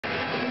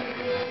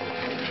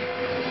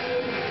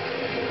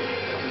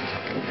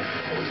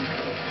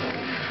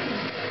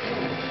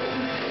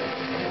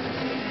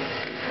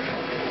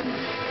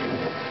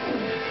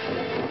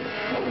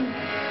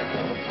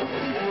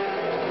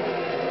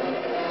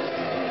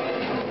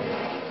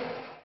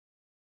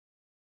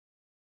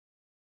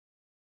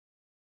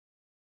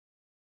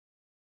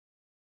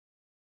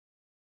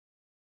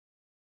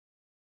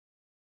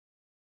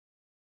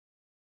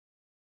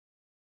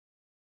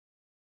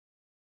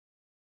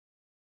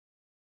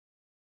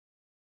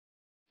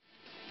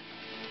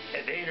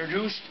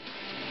introduced,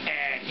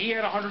 and he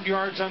had 100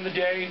 yards on the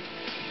day.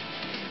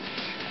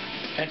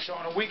 And so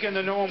on a weekend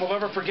that no one will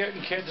ever forget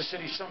in Kansas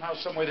City, somehow,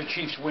 someway, the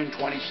Chiefs win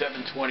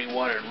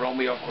 27-21, and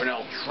Romeo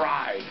Crennel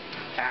tried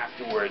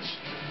afterwards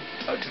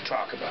to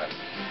talk about it.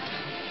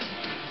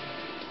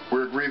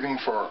 We're grieving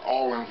for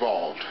all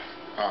involved,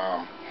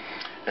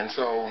 and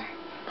so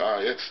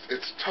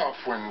it's tough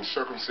when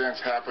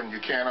circumstances happen. You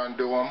can't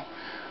undo them,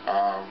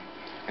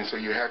 and so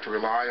you have to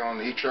rely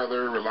on each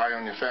other, rely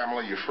on your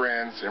family, your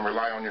friends, and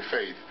rely on your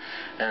faith.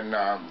 And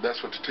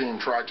that's what the team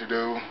tried to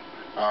do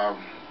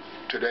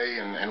today,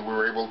 and we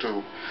were able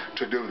to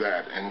do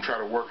that and try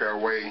to work our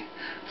way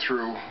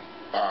through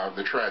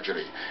the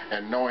tragedy,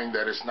 and knowing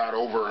that it's not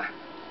over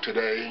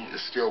today. It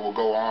still will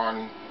go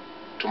on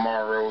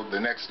tomorrow, the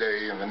next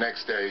day, and the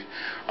next day,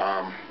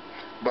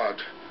 but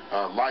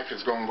life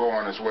is going to go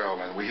on as well,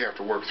 and we have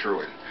to work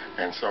through it,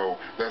 and so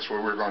that's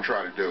what we're going to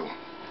try to do.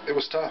 It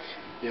was tough,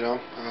 you know.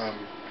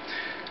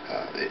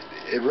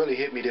 It really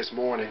hit me this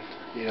morning,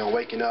 you know,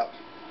 waking up,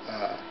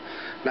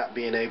 not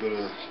being able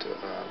to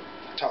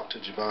talk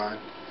to Jovan,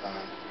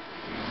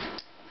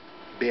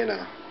 being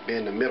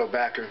the middle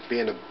backer,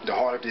 being the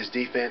heart of this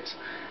defense.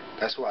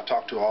 That's who I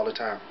talk to all the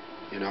time,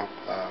 you know.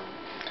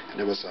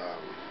 And it was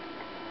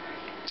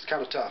it's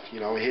kind of tough, you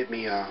know. It hit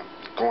me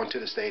going to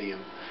the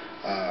stadium,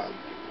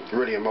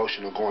 really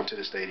emotional going to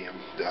the stadium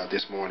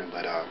this morning.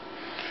 But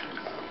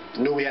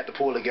knew we had to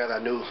pull together. I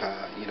knew,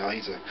 you know,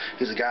 he's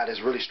a guy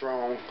that's really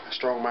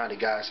strong-minded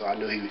guy. So I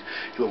knew he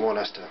would want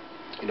us to,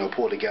 you know,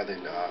 pull together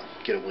and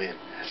get a win.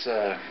 It's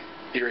a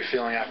eerie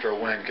feeling after a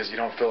win because you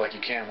don't feel like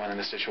you can win in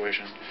this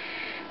situation.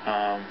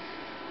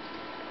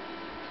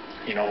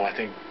 You know, I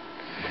think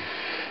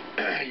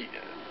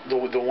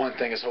the one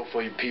thing is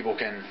hopefully people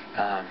can,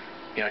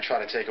 you know,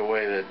 try to take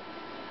away that,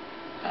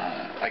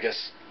 I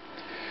guess,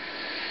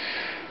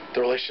 the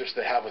relationships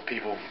they have with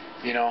people.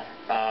 You know,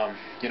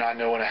 I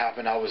know when it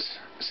happened, I was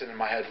sitting in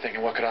my head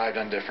thinking, what could I have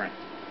done different?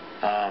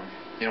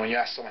 You know, when you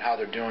ask someone how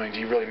they're doing, do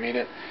you really mean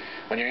it?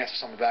 When you answer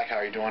someone back, how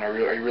are you doing?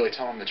 Are you really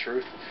telling them the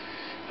truth?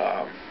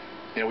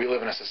 You know, we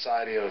live in a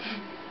society of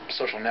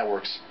social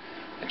networks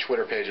and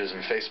Twitter pages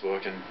and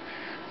Facebook, and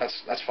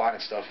that's fine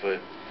and stuff, but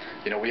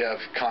you know, we have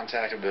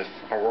contact with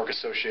our work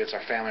associates,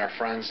 our family, our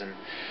friends, and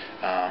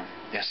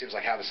you know, it seems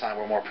like half the time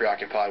we're more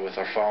preoccupied with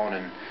our phone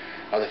and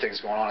other things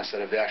going on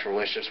instead of the actual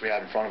relationships we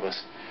have in front of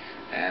us.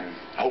 And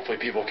hopefully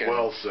people can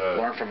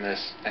learn from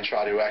this and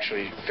try to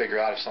actually figure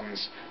out if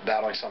someone's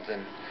battling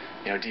something,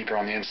 you know, deeper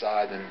on the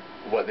inside than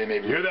what they may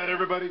be. You hear that,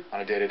 everybody? On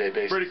a day-to-day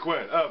basis. Brady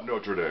Quinn of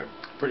Notre Dame.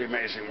 Pretty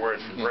amazing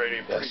words from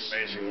Brady. Pretty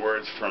amazing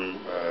words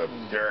from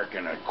Derek,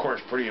 and of course,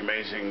 pretty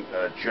amazing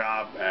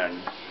job.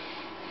 And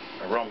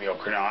Romeo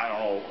Crennel, I don't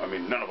know. I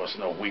mean, none of us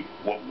know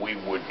what we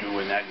would do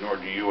in that, nor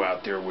do you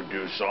out there would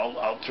do. So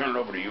I'll turn it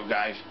over to you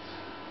guys.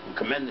 We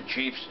commend the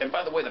Chiefs. And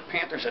by the way, the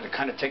Panthers had to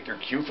kind of take their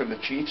cue from the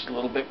Chiefs a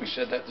little bit. We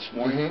said that this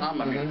morning,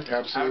 Tom. I mean,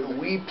 how do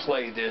we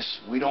play this?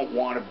 We don't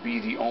want to be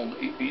the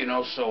only, you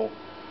know, so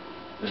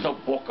there's no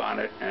book on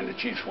it, and the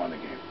Chiefs won the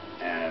game.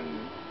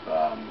 And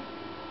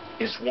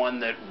it's one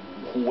that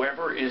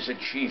whoever is a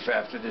Chief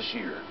after this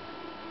year,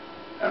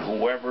 and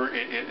whoever,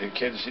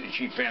 Kansas City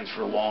Chief fans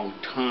for a long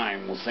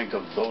time will think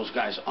of those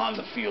guys on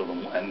the field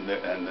and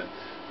the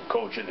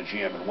coach and the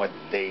GM and what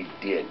they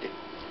did.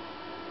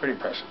 Pretty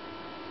impressive.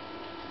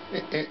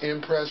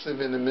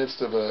 Impressive in the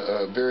midst of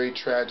a very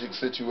tragic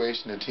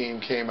situation. The team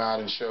came out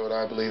and showed,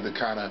 I believe, the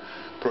kind of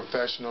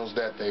professionals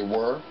that they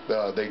were.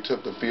 They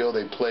took the field.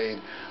 They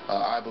played,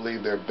 I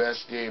believe, their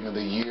best game of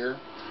the year.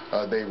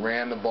 They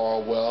ran the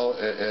ball well,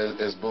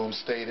 as Boom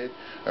stated.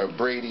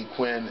 Brady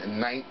Quinn,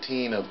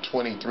 19 of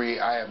 23.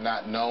 I have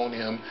not known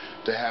him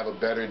to have a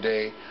better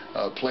day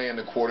playing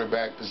the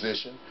quarterback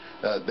position.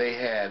 They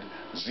had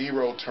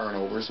 0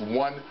 turnovers,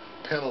 1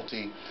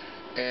 penalty.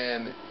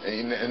 And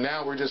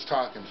now we're just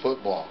talking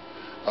football.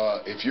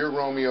 If you're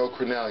Romeo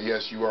Crennel,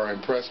 yes, you are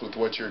impressed with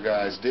what your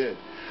guys did.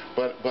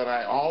 But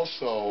I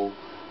also,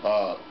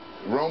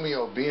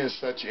 Romeo being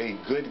such a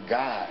good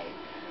guy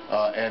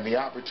and the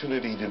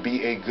opportunity to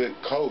be a good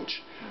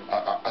coach,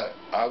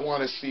 I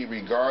want to see,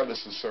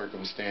 regardless of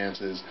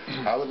circumstances,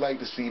 I would like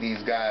to see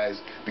these guys,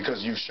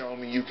 because you've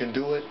shown me you can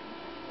do it,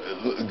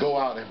 go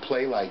out and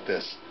play like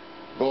this.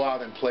 Go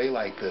out and play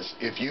like this.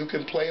 If you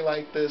can play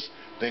like this,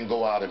 then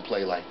go out and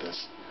play like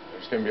this.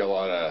 There's going to be a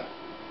lot of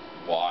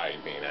why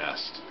being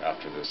asked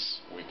after this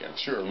weekend.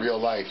 Sure, real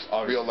life.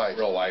 Real life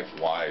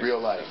why. Real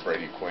life. That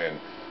Brady Quinn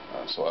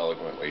so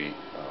eloquently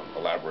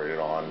elaborated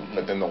on.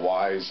 But then the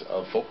whys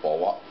of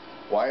football.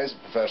 Why as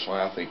a professional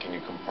athlete can you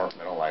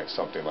compartmentalize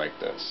something like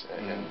this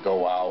and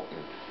go out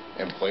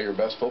and play your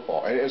best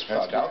football? And it's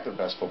without doubt their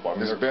best football. I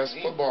mean, it's their best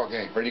football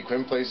game. Brady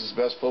Quinn plays his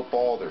best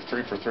football. They're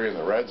 3 for 3 in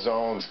the red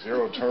zone,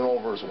 0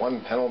 turnovers,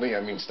 1 penalty.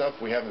 I mean, stuff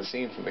we haven't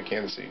seen from the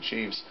Kansas City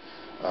Chiefs.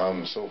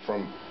 So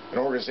from an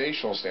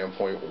organizational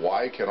standpoint,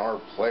 why can our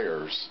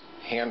players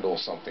handle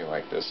something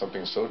like this,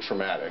 something so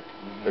traumatic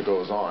that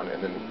goes on,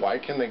 and then why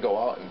can they go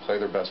out and play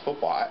their best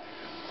football?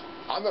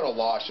 I'm at a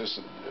loss just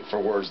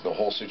for words the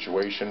whole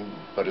situation,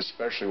 but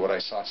especially what I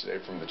saw today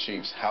from the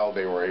Chiefs, how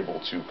they were able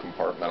to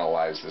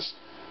compartmentalize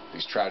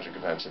these tragic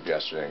events of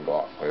yesterday and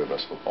go out and play the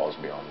best football is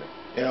beyond me.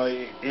 You know,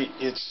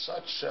 it's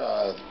such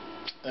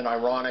an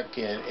ironic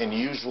and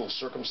unusual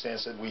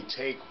circumstance that we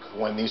take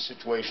when these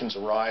situations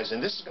arise,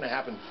 and this is going to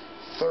happen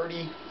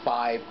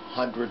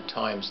 3,500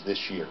 times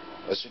this year.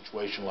 A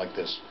situation like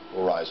this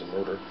will rise, a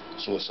murder,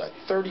 suicide,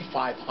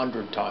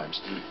 3,500 times.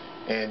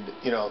 And,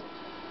 you know,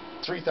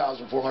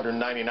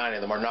 3,499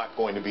 of them are not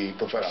going to be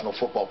professional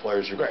football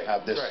players who are going to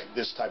have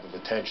this type of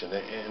attention.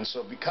 And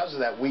so because of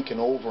that, we can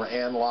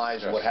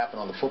overanalyze what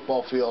happened on the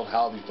football field,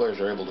 how these players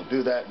are able to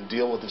do that and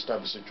deal with this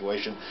type of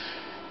situation.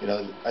 You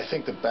know, I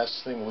think the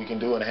best thing we can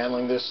do in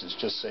handling this is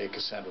just say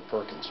Cassandra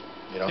Perkins.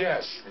 You know?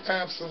 Yes,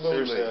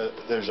 absolutely.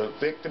 There's a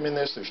victim in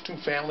this. There's two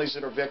families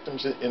that are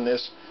victims in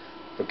this.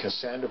 But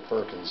Cassandra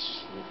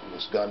Perkins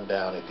was gunned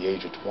down at the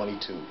age of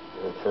 22.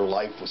 Her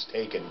life was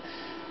taken.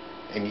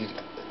 And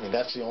I mean,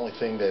 that's the only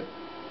thing that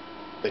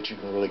you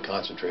can really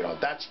concentrate on.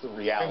 That's the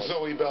reality. And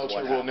Zoe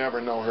Belcher will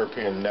never know her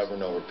parents. Will never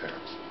know her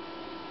parents.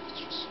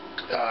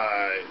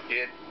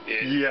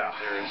 Yeah.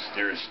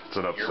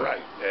 You're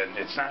right. And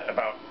it's not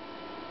about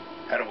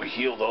how do we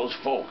heal those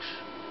folks,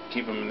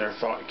 keep them in their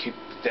thought, keep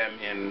them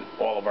in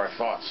all of our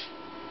thoughts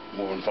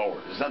moving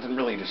forward. There's nothing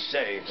really to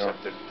say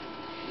except that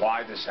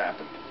why this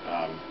happened.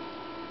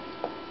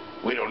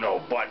 We don't know,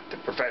 but the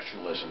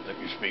professionalism that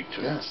you speak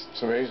to, yes,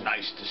 it's amazing.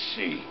 Nice to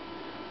see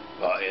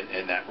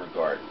in that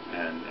regard.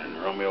 And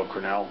Romeo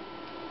Cornell,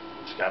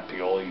 Scott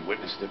Pioli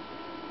witnessed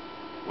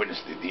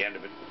the end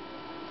of it.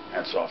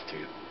 Hats off to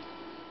you.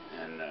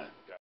 And